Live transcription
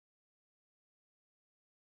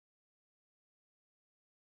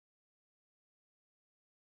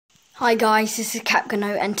Hi guys, this is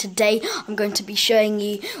Capgano and today I'm going to be showing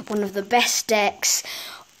you one of the best decks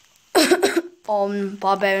on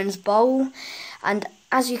Barbarian's Bowl. And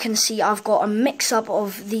as you can see, I've got a mix-up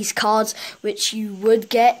of these cards which you would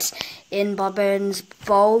get in Barbarian's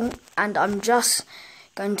Bowl, and I'm just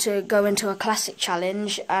going to go into a classic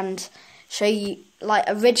challenge and show you, like,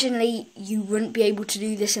 originally you wouldn't be able to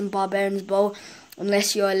do this in Barbarian's Bowl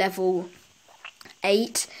unless you're a level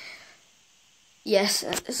 8. Yes,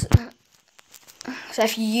 so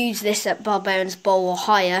if you use this at Barbarian's Bowl or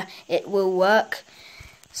higher, it will work.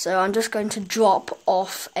 So I'm just going to drop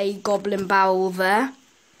off a Goblin Barrel there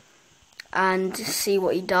and see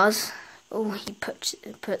what he does. Oh, he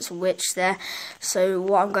puts a witch there. So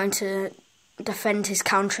what I'm going to defend his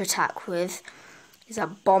counterattack with is a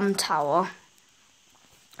bomb tower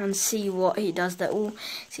and see what he does there. Oh,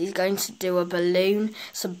 so he's going to do a balloon.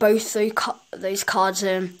 So both those cards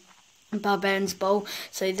are Barbarian's Bowl,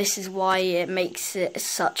 so this is why it makes it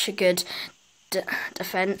such a good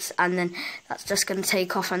defense. And then that's just going to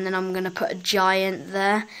take off, and then I'm going to put a giant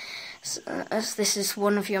there, as this is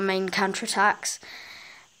one of your main counterattacks,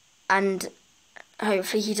 and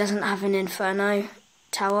hopefully he doesn't have an Inferno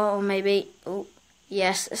tower, or maybe, oh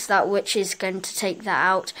yes, it's that witch is going to take that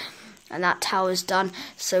out, and that tower's done.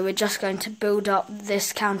 So we're just going to build up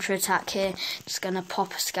this counterattack here, just going to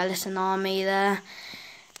pop a skeleton army there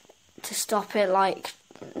to stop it, like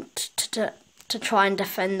to try and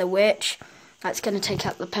defend the witch. That's going to take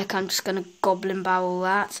out the peck. I'm just going to Goblin Barrel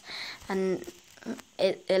that, and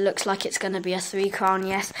it looks like it's going to be a 3 crown.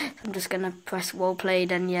 Yes, I'm just going to press well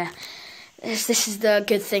played, and yeah, this is the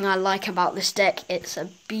good thing I like about this deck.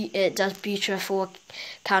 It does beautiful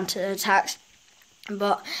counter attacks.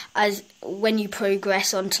 But when you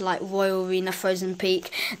progress onto like Royal Arena, Frozen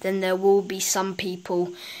Peak, then there will be some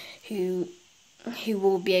people who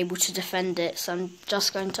will be able to defend it. So I'm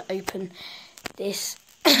just going to open this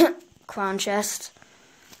crown chest.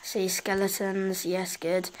 See skeletons, yes,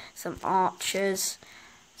 good. Some archers,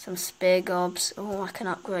 some spear gobs. Oh, I can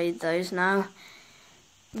upgrade those now.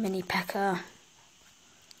 Mini P.E.K.K.A.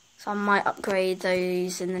 So I might upgrade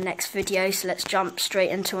those in the next video. So let's jump straight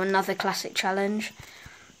into another classic challenge.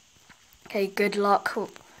 Okay, good luck,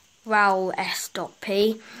 Raoul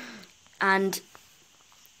S.P. And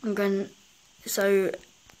I'm going. So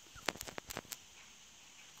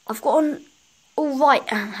I've got an alright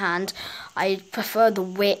hand. I prefer the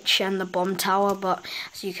witch and the bomb tower, but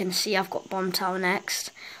as you can see, I've got bomb tower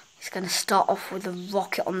next. He's going to start off with a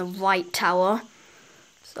rocket on the right tower.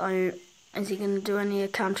 So is he going to do any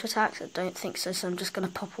counterattacks? I don't think so. So I'm just going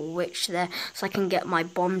to pop a witch there so I can get my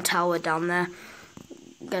bomb tower down there.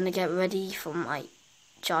 I'm going to get ready for my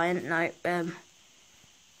giant. No,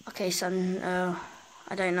 okay, so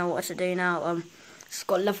I don't know what to do now. He's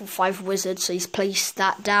got level 5 wizard, so he's placed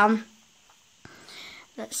that down.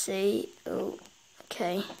 Let's see. Oh,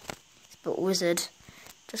 okay. He's put wizard.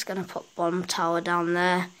 Just gonna put bomb tower down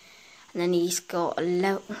there, and then he's got a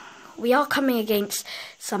level. We are coming against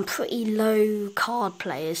some pretty low card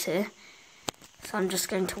players here, so I'm just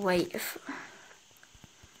going to wait.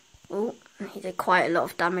 Oh, he did quite a lot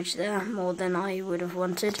of damage there, more than I would have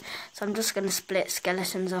wanted. So I'm just going to split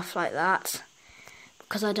skeletons off like that,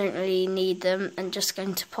 because I don't really need them, and just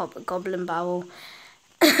going to pop a Goblin Barrel,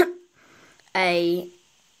 a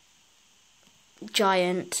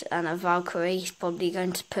giant and a Valkyrie. He's probably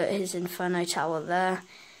going to put his Inferno tower there,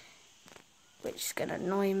 which is going to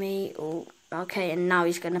annoy me. Oh, okay, and now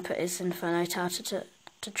he's going to put his Inferno tower to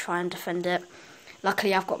try and defend it.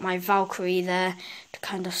 Luckily I've got my Valkyrie there to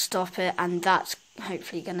kind of stop it, and that's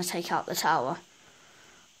hopefully going to take out the tower.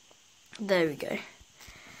 There we go.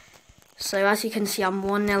 So as you can see, I'm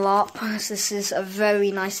 1-0 up. This is a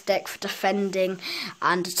very nice deck for defending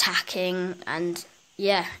and attacking, and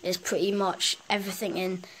yeah, it's pretty much everything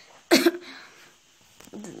in the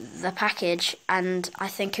package, and I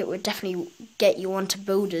think it would definitely get you onto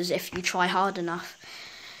builders if you try hard enough.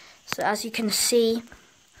 So as you can see,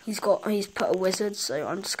 he's put a wizard, so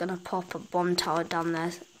I'm just gonna pop a bomb tower down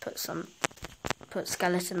there, put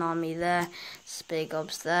skeleton army there, spear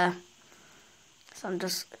gobs there. So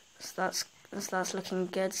that's looking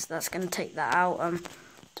good. So that's going to take that out. I'm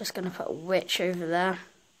just going to put a witch over there.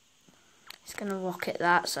 He's going to rocket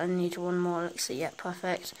that, so I need one more elixir. Yeah,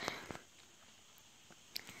 perfect.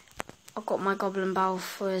 I've got my Goblin Barrel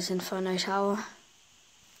for his Inferno tower.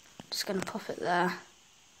 Just going to pop it there.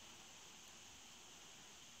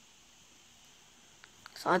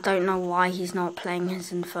 So I don't know why he's not playing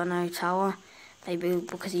his Inferno tower. Maybe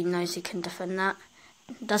because he knows he can defend that.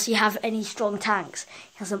 Does he have any strong tanks?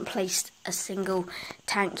 He hasn't placed a single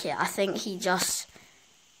tank yet. I think he just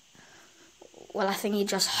well, I think he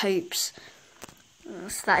just hopes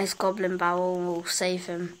that his goblin barrel will save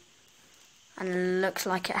him. And it looks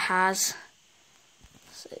like it has.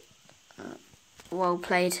 So, well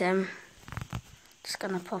played him. Just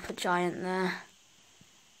gonna pop a giant there.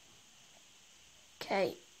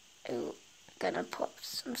 Okay, ooh, gonna pop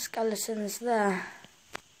some skeletons there.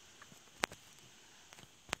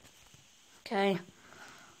 Okay,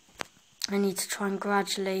 I need to try and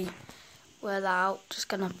gradually wear that out. Just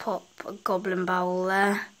gonna pop a goblin barrel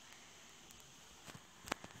there.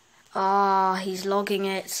 Ah, he's logging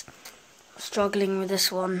it. Struggling with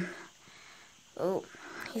this one. Oh,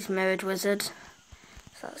 he's mirrored wizard.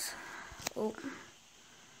 So that's, oh.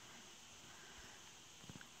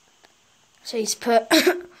 So he's put,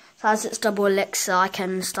 so as it's double elixir, I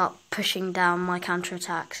can start pushing down my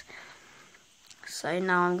counterattacks. So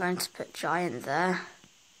now I'm going to put giant there.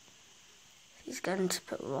 He's going to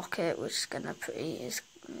put rocket, which is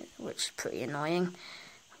pretty annoying.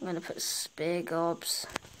 I'm going to put spear gobs,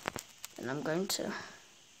 and I'm going to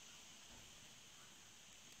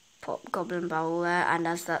pop goblin barrel there. And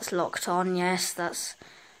as that's locked on, yes, that's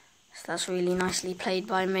really nicely played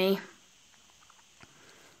by me.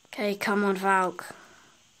 Okay, come on, Valk.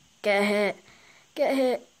 Get a hit. Get a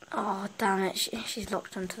hit. Oh, damn it. She's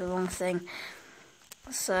locked onto the wrong thing.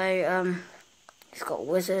 So, he's got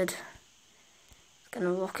wizard. He's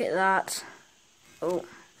gonna rocket that. Oh.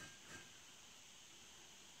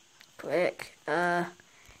 Quick.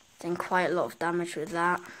 Doing quite a lot of damage with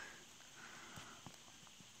that.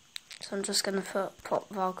 So I'm just gonna pop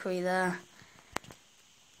Valkyrie there.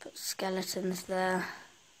 Put skeletons there.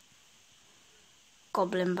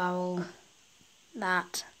 Goblin barrel,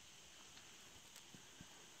 that.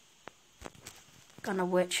 Gonna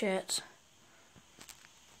witch it.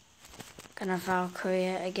 Gonna Valkyrie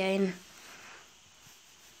it again.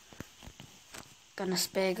 Gonna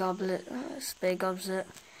spear goblet, gobs it.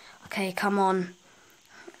 Okay, come on.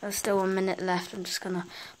 There's still 1 minute left. I'm just gonna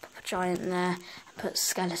pop a giant there and put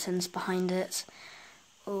skeletons behind it.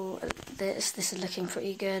 Oh, this is looking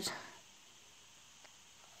pretty good.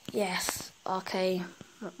 Yes. Okay.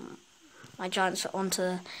 My giant's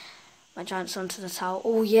onto the tower.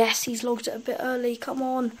 Oh yes, he's logged it a bit early. Come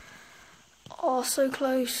on. Oh, so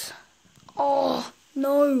close. Oh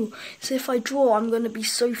no. So if I draw, I'm going to be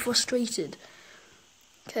so frustrated.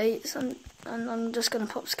 Okay, so I'm just going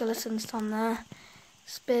to pop skeletons down there.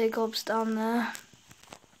 Spear gobs down there.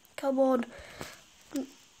 Come on.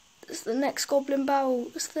 It's the next goblin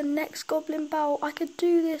barrel. It's the next goblin barrel. I could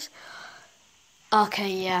do this. Okay,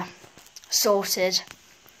 yeah. Sorted.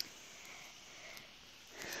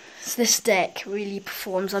 So this deck really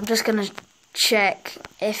performs. I'm just going to check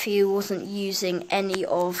if he wasn't using any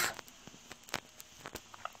of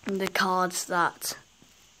the cards that...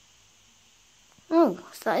 Oh,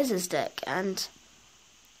 so that is his deck. And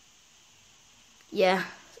yeah,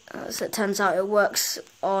 so it turns out it works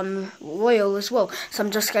on Royal as well. So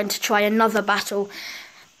I'm just going to try another battle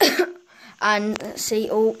and see.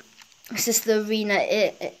 Oh, this is the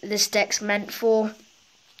arena this deck's meant for.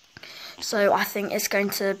 So I think it's going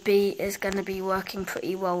to be working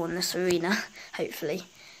pretty well on this arena. Hopefully,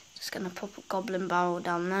 just going to pop a goblin barrel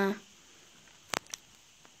down there.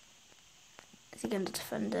 Is he going to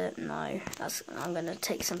defend it? No. I'm going to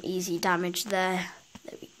take some easy damage there.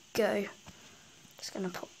 There we go. Just going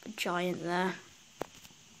to pop a giant there.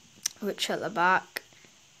 Witch at the back.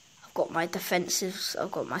 I've got my defensives.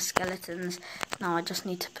 I've got my skeletons. Now I just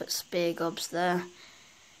need to put spear gobs there.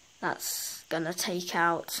 That's going to take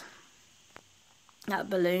out that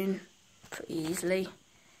balloon pretty easily.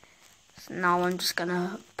 So now I'm just going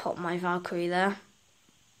to pop my Valkyrie there.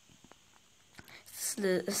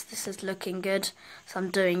 This is looking good. So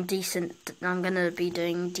I'm going to be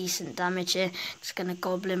doing decent damage here. Just going to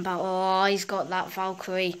goblin battle. Oh, he's got that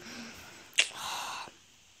Valkyrie.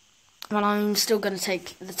 Well, I'm still going to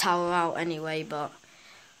take the tower out anyway, but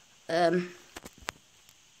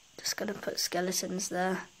just going to put skeletons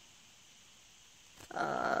there.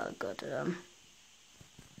 God,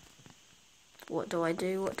 what do I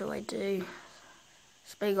do? What do I do?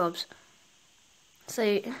 Spear gobs.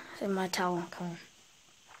 So my tower, come on.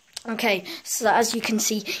 Okay, so as you can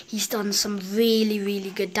see, he's done some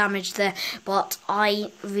really good damage there, but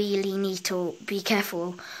I really need to be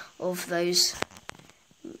careful of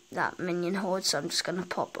that minion horde, so I'm just going to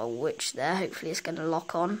pop a witch there. Hopefully it's going to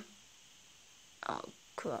lock on. Oh,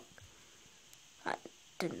 crap. That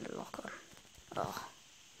didn't lock on. Oh.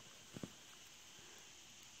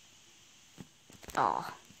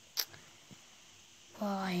 Oh.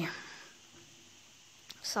 Why?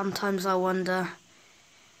 Sometimes I wonder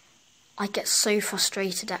I get so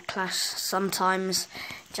frustrated at Clash sometimes,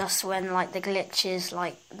 just when like the glitches,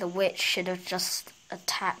 like the witch should have just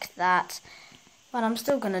attacked that. But I'm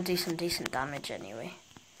still going to do some decent damage anyway.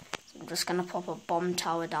 So I'm just going to pop a bomb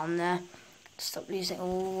tower down there to stop losing.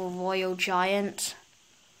 Oh, Royal Giant.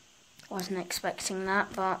 Wasn't expecting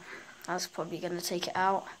that, but that's probably going to take it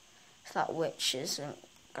out. So that witch isn't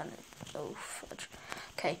going to... Oh, fudge.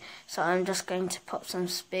 Okay, so I'm just going to pop some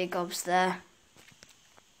spear gobs there.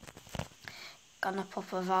 Gonna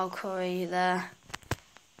pop a Valkyrie there.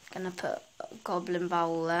 Gonna put a Goblin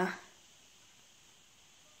Barrel there.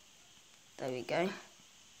 There we go.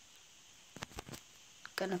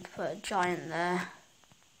 Gonna put a Giant there.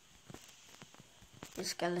 The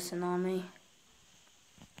Skeleton Army.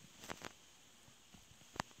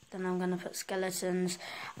 Then I'm gonna put skeletons.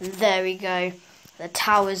 And there we go. The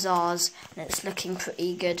tower's ours, and it's looking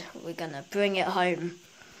pretty good. We're gonna bring it home.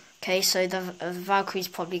 Okay, so the Valkyrie's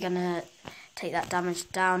probably gonna take that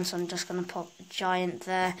damage down, so I'm just going to pop a Giant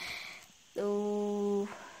there. Ooh,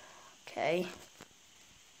 okay.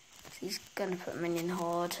 He's going to put Minion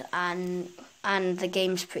Horde, and the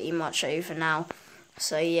game's pretty much over now.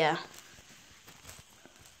 So yeah,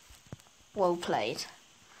 well played.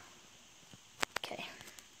 Okay.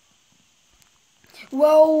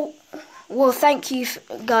 Well, thank you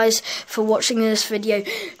guys for watching this video.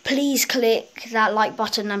 Please click that like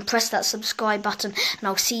button and press that subscribe button, and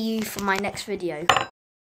I'll see you for my next video.